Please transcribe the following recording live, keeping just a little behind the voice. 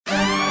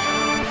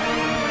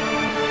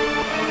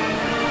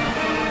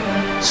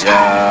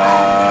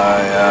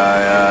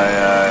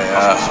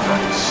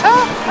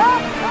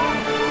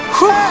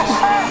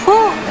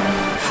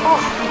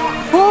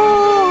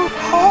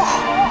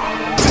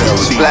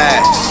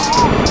Splash.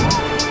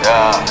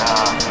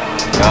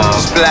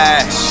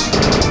 Splash.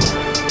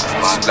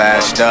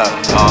 Splashed up.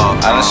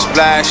 I done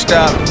splashed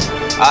up.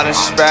 I done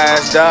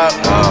splashed up.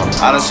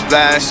 I done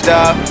splashed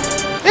up.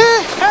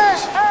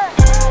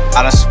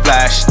 I done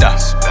splashed up.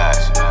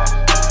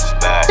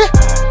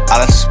 I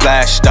done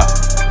splashed up.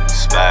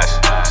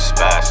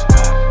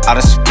 I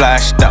done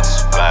splashed up.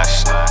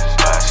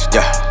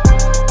 Yeah.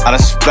 I done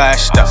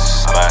splashed up.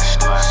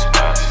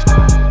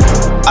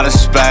 I done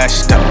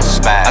splashed up.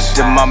 I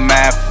did my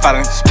math, I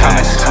done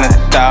counted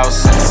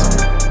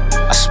 100,000s.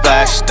 I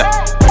splashed up.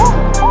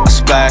 I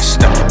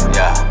splashed up.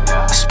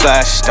 I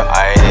splashed up.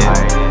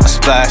 I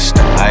splashed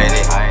up.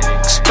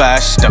 I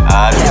splashed up.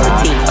 I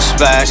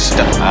splashed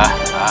up.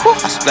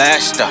 I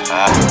splashed up. I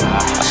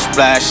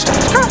splashed up.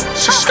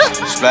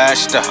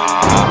 Splashed up.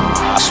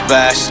 I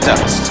splashed up.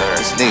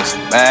 These niggas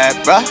mad,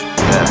 bruh.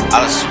 I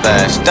done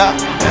splashed up.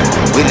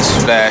 We done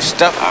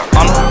splashed up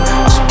on them.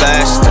 I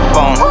splashed up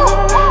on them.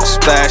 I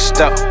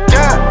splashed up. I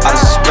done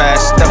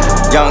splashed up.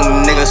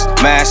 Young niggas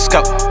mask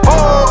up.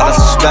 I done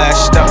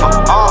splashed up.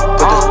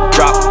 Put the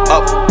drop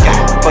up.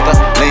 Put the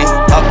lean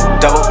up.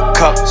 Double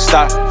cup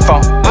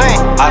styrofoam.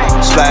 I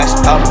done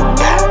splashed up.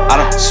 I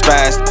done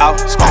spazzed out.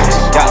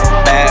 Got a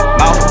bad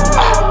mouth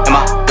in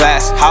my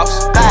glass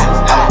house. I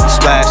done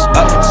splashed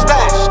up.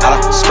 I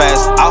done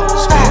spazzed out.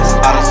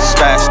 I done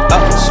splashed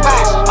up.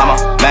 I'ma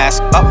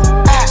mask up.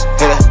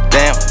 Hit a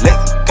damn lick.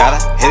 Gotta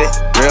hit it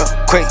real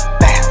quick.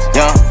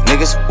 Young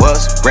niggas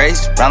was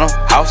raised round them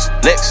house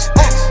licks.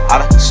 I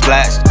done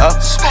splashed up.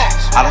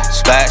 I done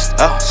splashed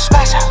up.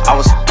 I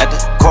was at the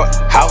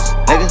courthouse,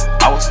 nigga.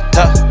 I was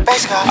tough.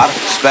 I done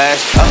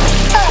splashed up.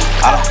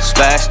 I done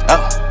splashed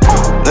up.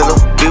 Little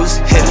B was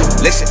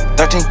hitting licks at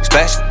 13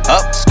 splash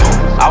up.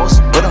 I was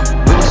with him,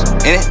 we was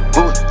in it,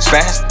 we was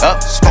splashed up.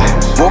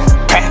 Wolf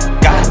pack,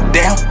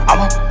 goddamn,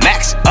 I'ma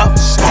max up.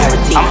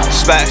 I'ma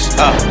splash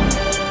up.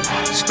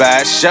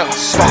 Splash up.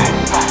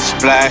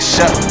 Splash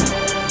up.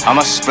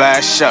 I'ma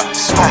splash up.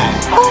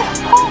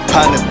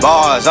 100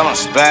 bars, I'ma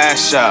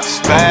splash up.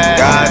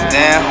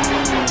 Goddamn.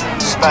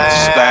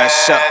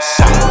 Splash up.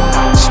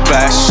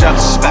 Splash up.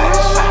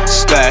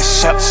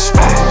 Splash up.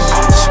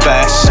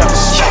 Splash up.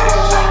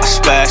 I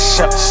splash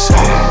up.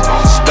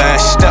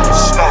 Splashed up.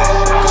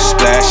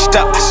 Splashed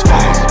up.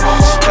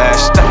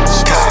 Splashed up.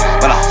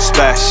 When I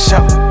splash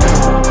up,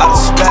 I done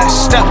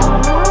splashed up.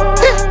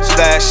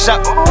 Splash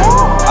up.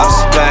 I done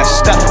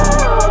splashed up.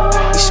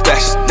 We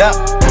splashed up.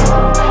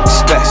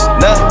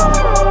 Splashed up.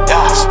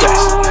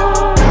 Splashed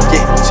up.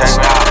 Yeah.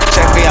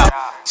 Check me out.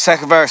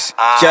 Second verse.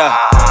 Yeah.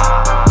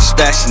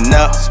 Splashing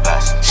up.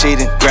 She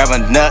done grab my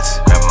nuts.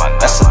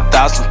 That's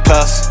 1,000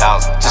 plus.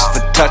 Just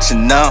for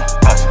touching them.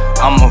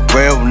 I'm a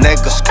real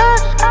nigga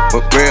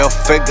with real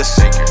figures.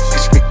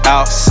 Catch me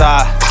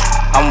outside.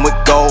 I'm with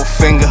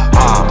Goldfinger,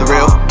 the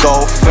real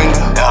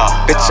Goldfinger.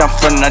 Bitch, I'm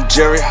from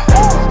Nigeria.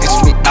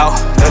 Catch me out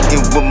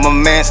looking with my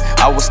mans.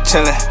 I was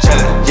chillin',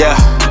 yeah.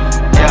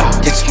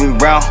 Catch me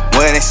round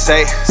where they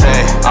say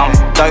I'm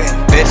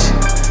thuggin', bitch.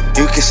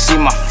 You can see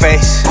my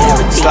face.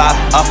 Slide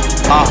up,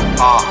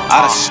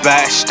 I done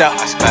splashed up.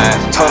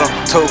 Told him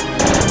to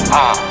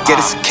get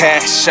his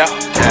cash up.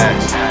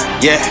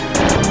 Yeah,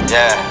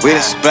 we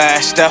done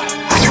splashed up.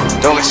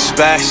 Don't get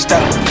splashed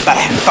up by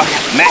that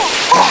fucking Mac.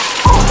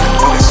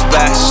 Don't get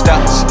splashed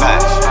up.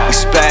 We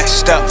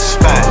splashed up.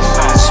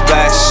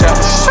 Splash up.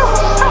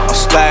 I'm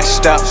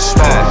splashed up.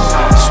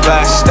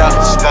 Splashed up.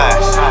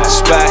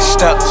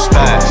 Splashed up.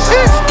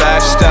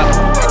 Splashed up.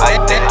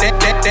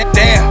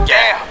 Damn.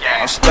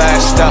 I'm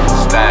splashed up.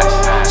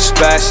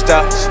 Splashed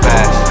up.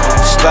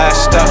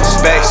 Splashed up.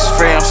 Space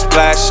free. I'm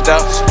splashed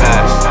up.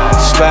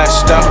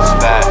 Splashed up.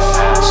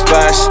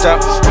 Splashed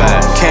up.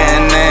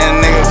 Can't that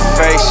nigga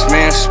face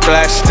me. I'm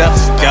splashed up.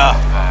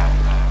 Yeah.